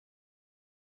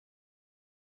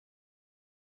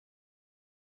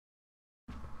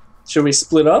Should we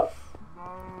split up?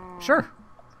 Sure.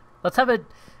 Let's have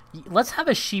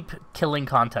a sheep killing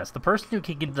contest. The person who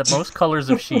can get the most colors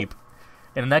of sheep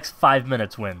in the next 5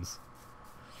 minutes wins.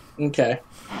 Okay.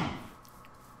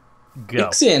 Go.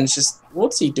 Ixian's just...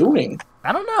 What's he doing?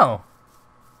 I don't know.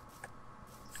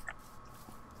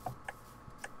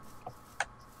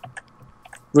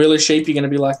 Really, sheep, you're going to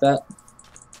be like that?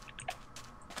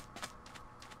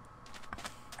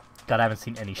 God, I haven't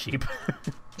seen any sheep.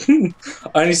 I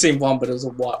only seen one, but it was a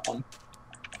white one.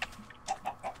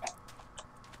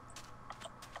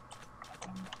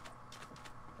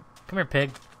 Come here,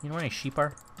 pig. You know where any sheep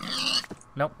are?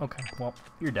 Nope. Okay. Well,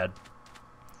 you're dead.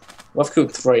 Well, I've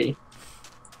killed 3.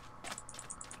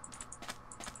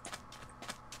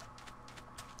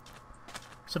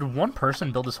 So did one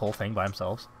person build this whole thing by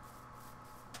themselves?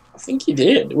 I think he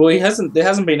did. Well, he hasn't. There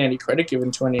hasn't been any credit given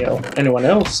to anyone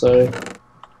else, so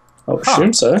I'll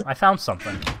assume so. I found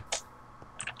something.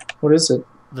 What is it?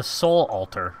 The soul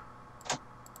altar.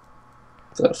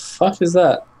 The fuck is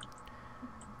that?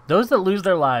 Those that lose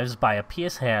their lives by a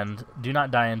pious hand do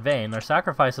not die in vain. Their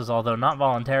sacrifices, although not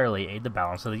voluntarily, aid the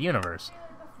balance of the universe.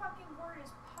 The fucking word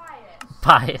is pious.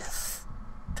 Pious.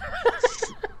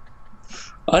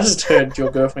 I just heard your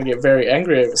girlfriend get very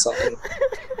angry over something.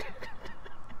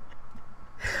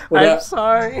 I'm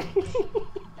sorry.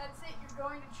 That's it, you're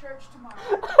going to church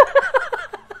tomorrow.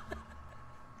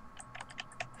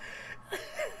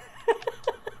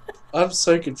 I'm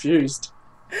so confused.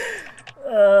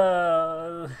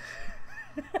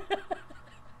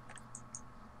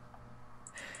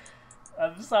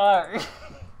 I'm sorry.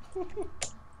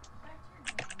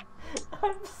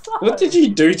 I'm sorry. What did you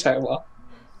do, Taylor?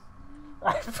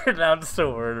 I pronounced a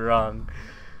word wrong.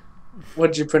 What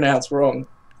did you pronounce wrong?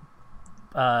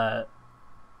 I'm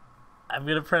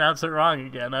gonna pronounce it wrong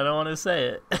again. I don't want to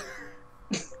say it.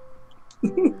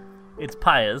 It's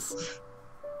pious.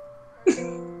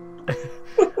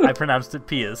 I pronounced it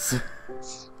pious.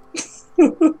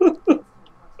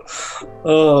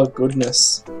 Oh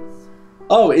goodness.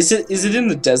 Oh, is it in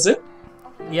the desert?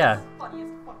 Yeah.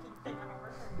 Funniest fucking thing I've ever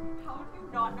heard. How do you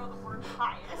not know the word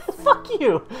pious? Fuck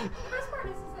you. The best part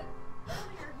is that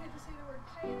earlier you had to say the word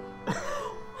piety.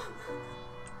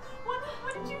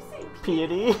 What did you say?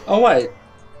 Piety. Oh wait.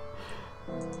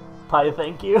 Pie,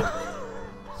 thank you.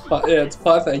 Yeah, it's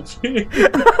pie, thank you.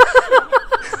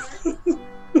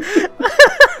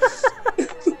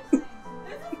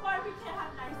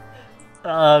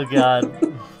 Oh god.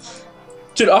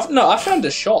 Dude, I found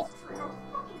a shop.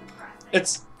 I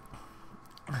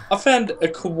found a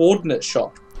coordinate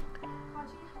shop.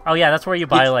 Oh yeah, that's where you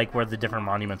buy like where the different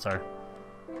monuments are.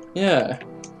 Yeah.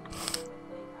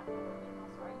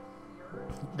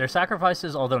 Their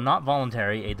sacrifices, although not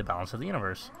voluntary, aid the balance of the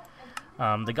universe.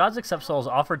 The gods accept souls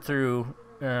offered through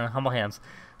humble hands.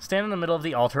 Stand in the middle of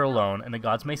the altar alone, and the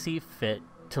gods may see fit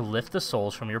to lift the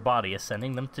souls from your body,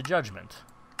 ascending them to judgment.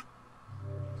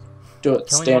 Do it.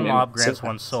 Killing one mob grants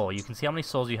one soul. You can see how many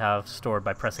souls you have stored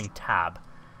by pressing tab.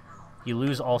 You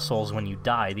lose all souls when you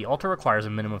die. The altar requires a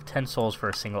minimum of 10 souls for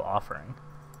a single offering.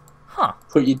 Huh.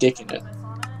 Put your dick in it.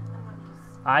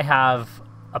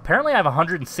 Apparently I have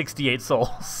 168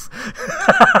 souls.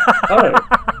 Oh.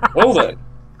 Well then.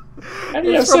 How do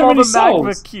you have From so all many the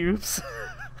magma souls? cubes.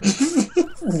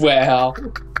 Wow.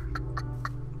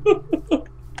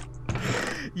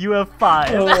 You have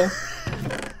 5. Oh.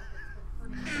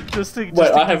 Wait,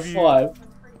 I have 5.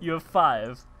 You have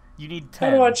 5. You need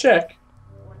 10. How do I check?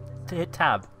 To hit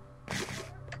tab.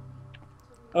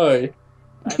 Oh. I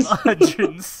have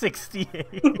 168.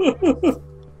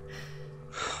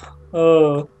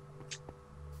 Oh.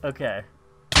 Okay.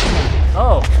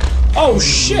 Oh. Oh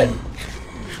shit!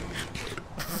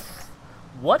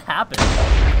 What happened?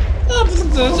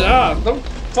 Don't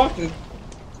fucking.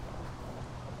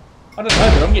 I don't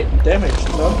know, but I'm getting damaged,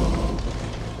 bro.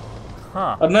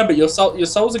 Huh. I don't know, but your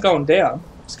souls are going down.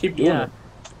 Just keep doing it.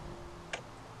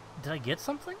 Did I get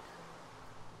something?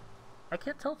 I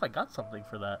can't tell if I got something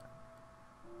for that.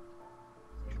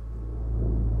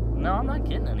 No, I'm not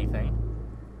getting anything.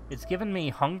 It's given me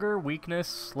hunger, weakness,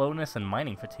 slowness, and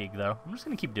mining fatigue, though. I'm just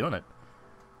gonna keep doing it.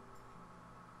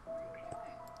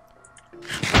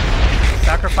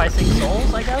 Sacrificing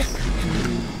souls, I guess?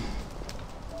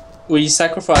 Well, you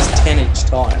sacrifice 10 each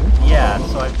time. Yeah,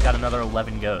 so I've got another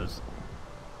 11 goes.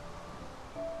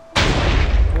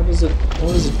 What does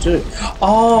it do?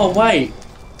 Oh, wait.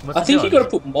 What's I it think you doing?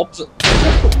 gotta put mobs...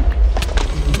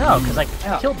 No, because I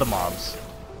Ow. killed the mobs.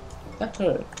 That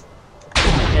hurt.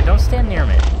 Yeah, don't stand near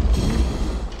me.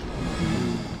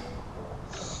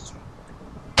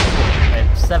 I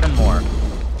have 7 more.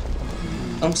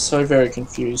 I'm so very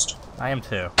confused. I am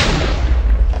too.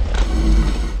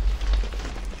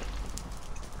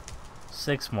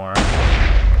 6 more.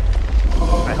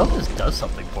 I hope this does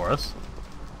something for us.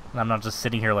 And I'm not just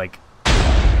sitting here like...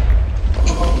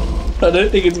 I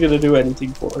don't think it's gonna do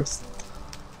anything for us.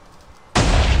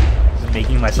 Just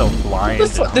making myself blind.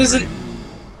 There's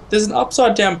an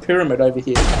upside down pyramid over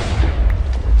here.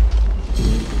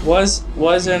 Why is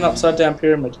there an upside down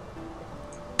pyramid?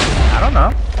 I don't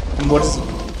know. And what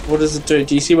does it do?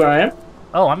 Do you see where I am?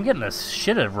 Oh, I'm getting a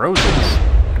shit of roses.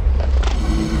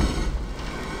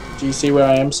 Do you see where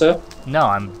I am, sir? No,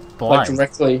 I'm blind. Like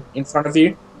directly in front of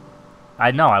you? I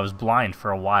know, I was blind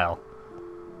for a while.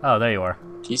 Oh, there you are.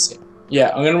 Do you see? Yeah,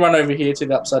 I'm gonna run over here to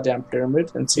the upside down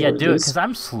pyramid and see what it is. Yeah, do it, because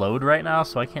I'm slowed right now,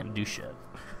 so I can't do shit.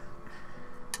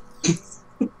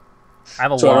 I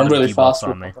have a lot of debuffs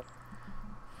on me.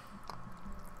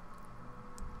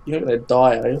 You're not gonna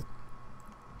die, are you?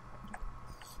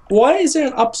 Why is there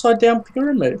an upside down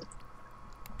pyramid?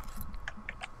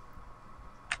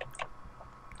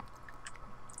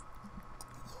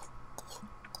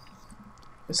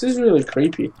 This is really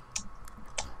creepy.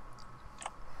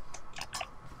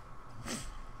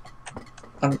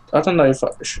 I don't know if I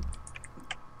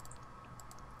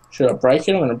should I break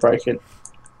it? I'm gonna break it.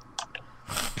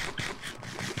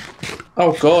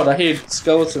 Oh god, I hear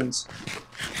skeletons.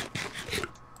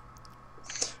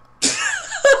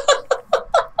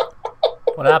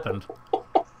 What happened?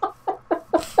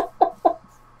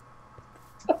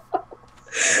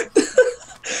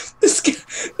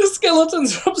 The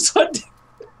skeletons are upside down.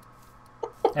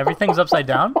 Everything's upside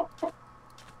down?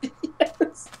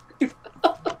 Yes.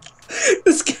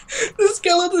 The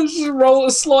skeletons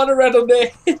just slide around on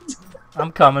their head.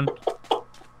 I'm coming.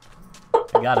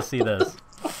 I gotta see this.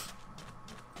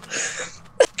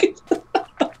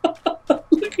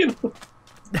 Look at them.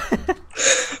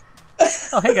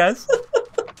 Oh, hey guys.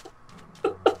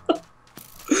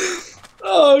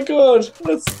 Oh god,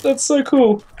 that's so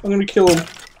cool. I'm gonna kill them.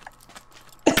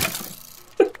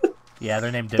 Yeah,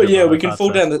 they're named. But yeah, we can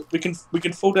fall down the we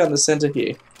can fall down the center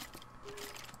here.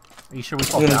 Are you sure we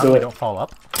fall down? We don't fall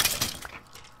up.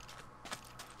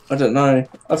 I don't know.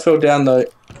 I fell down though.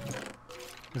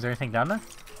 Is there anything down there?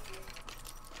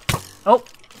 Oh,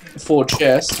 4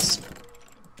 chests.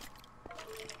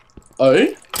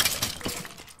 Oh.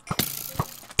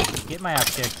 get my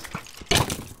ass kicked.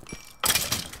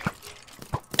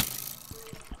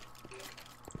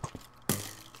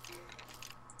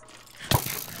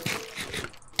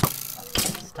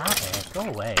 Stop it. Go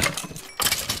away.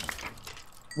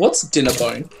 What's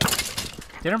Dinnerbone?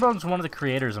 Dinnerbone's one of the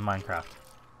creators of Minecraft.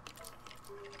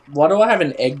 Why do I have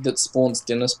an egg that spawns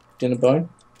Dinnerbone?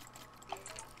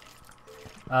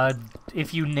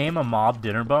 If you name a mob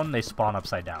Dinnerbone, they spawn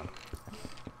upside down.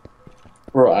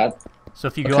 Right. So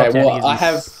if you go up to any of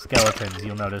these skeletons,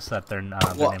 you'll notice that their names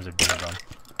are Dinnerbone.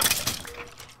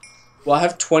 Well, I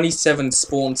have 27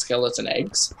 spawn skeleton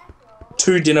eggs,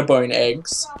 2 Dinnerbone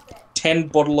eggs, 10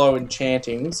 Bottle-O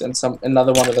enchantings, and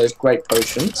another one of those great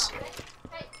potions.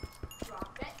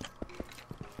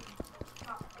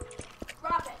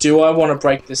 Do I want to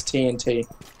break this TNT?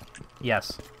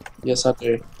 Yes. Yes, I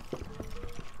do.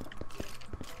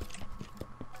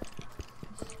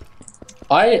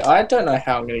 I don't know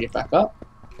how I'm gonna get back up.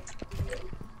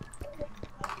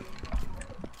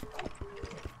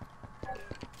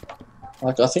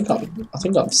 Like I think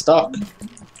I'm stuck.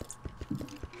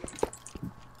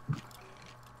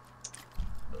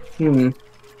 Hmm.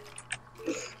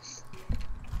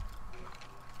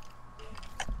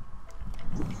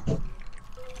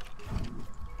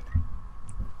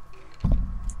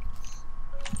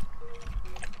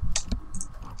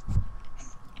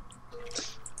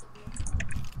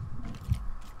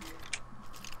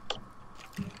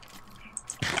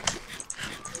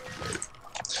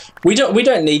 We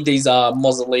don't need these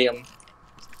mausoleum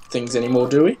things anymore,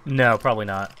 do we? No, probably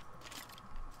not.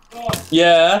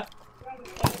 Yeah.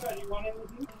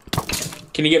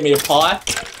 Can you get me a pie?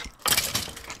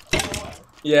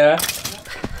 Yeah.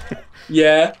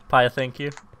 Yeah. Pie, thank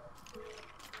you.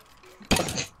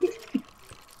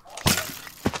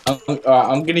 Alright,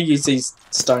 I'm gonna use these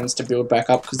stones to build back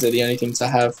up because they're the only things I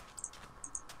have.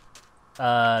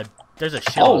 There's a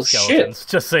shitload of skeletons, shit.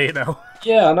 just so you know.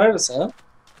 Yeah, I noticed that.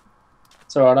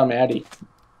 It's alright, I'm outie.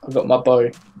 I've got my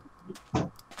bow.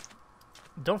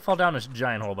 Don't fall down this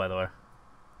giant hole, by the way.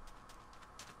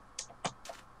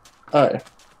 Oh.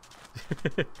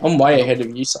 I'm way ahead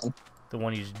of you, son. The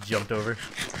one you just jumped over.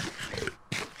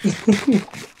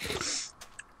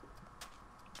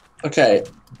 Okay.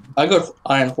 I got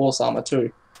iron horse armor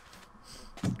too.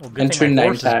 Well, good And thing 2 my name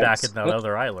horse is back tags. at that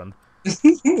other island.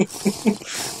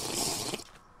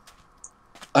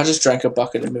 I just drank a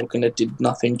bucket of milk and it did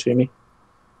nothing to me.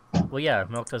 Well, yeah,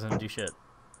 milk doesn't do shit.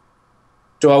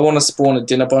 Do I want to spawn a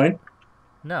dinner bone?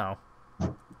 No.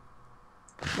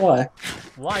 Why?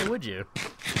 Why would you?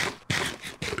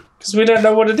 Because we don't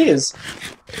know what it is,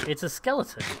 It's a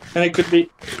skeleton. and it could be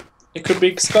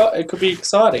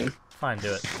exciting. Fine,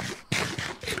 do it.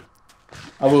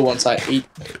 I will once I eat.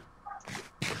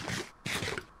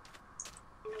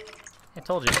 I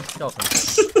told you, skeleton.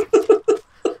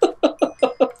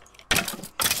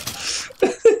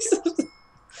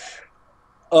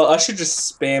 Oh, I should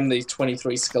just spam these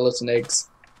 23 skeleton eggs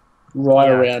right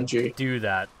Yeah, around you. Do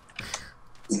that.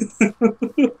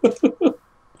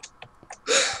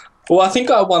 Well, I think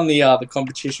I won the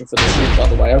competition for this year, by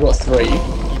the way. I got 3.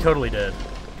 You totally did.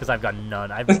 Because I've got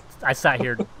none. I sat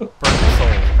here burning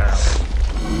souls,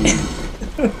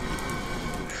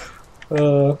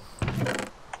 apparently.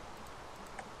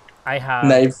 I have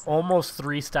Nave. almost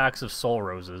 3 stacks of soul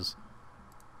roses.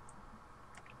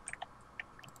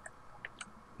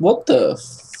 What the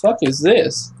fuck is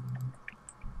this?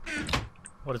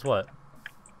 What is what?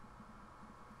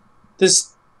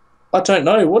 This... I don't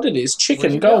know what it is. Where'd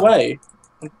Chicken, you go go? away.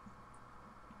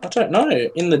 I don't know.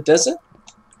 In the desert?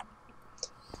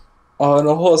 Oh, and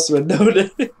a horse went no.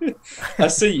 I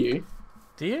see you.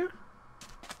 Do you?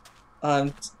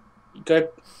 And go...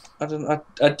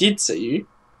 I did see you.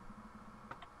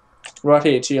 Right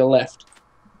here, to your left.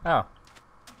 Oh.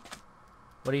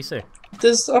 What do you see?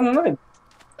 There's... I don't know.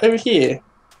 Over here.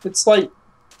 It's like...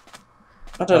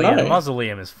 I don't know. Yeah, the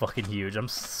mausoleum is fucking huge. I'm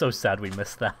so sad we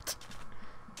missed that.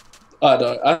 I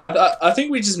don't. I think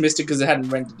we just missed it because it hadn't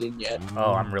rendered in yet.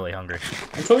 Oh, I'm really hungry.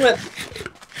 I'm talking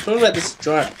about this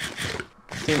giant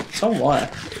thing. It's on wire.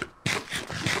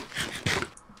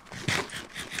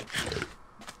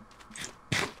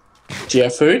 Do you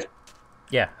have food?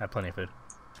 Yeah, I have plenty of food.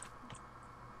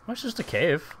 Well, it's just a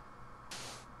cave.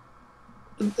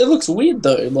 It looks weird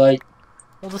though. Like,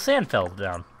 Well, the sand fell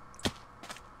down.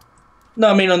 no,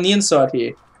 I mean on the inside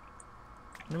here.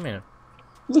 What do you mean? It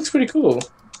looks pretty cool.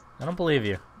 I don't believe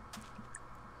you.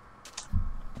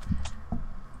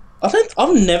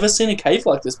 I've never seen a cave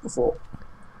like this before.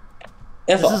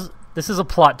 Ever. This is a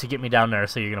plot to get me down there,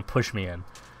 so you're gonna push me in.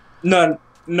 No.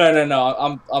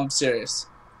 I'm serious.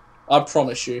 I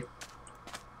promise you.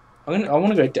 I'm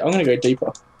gonna go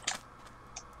deeper.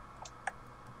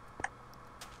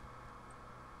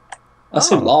 I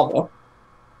see lava.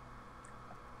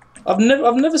 I've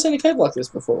never seen a cave like this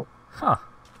before. Huh.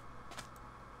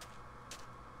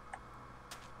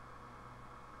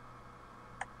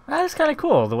 That is kind of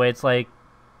cool, the way it's like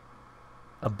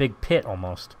a big pit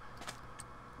almost.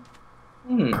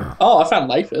 Oh, I found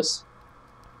lapis.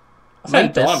 I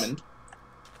found Lapis? diamond.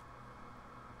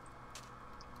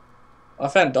 I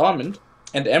found diamond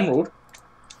and emerald.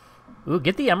 Ooh,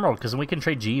 get the emerald, because then we can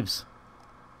trade Jeeves.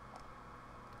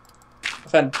 I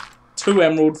found 2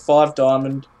 emerald, 5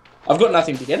 diamond. I've got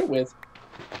nothing to get it with.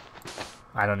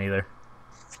 I don't either.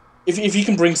 If you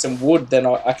can bring some wood, then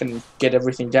I can get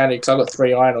everything down here, because I've got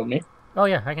 3 iron on me. Oh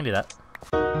yeah, I can do that.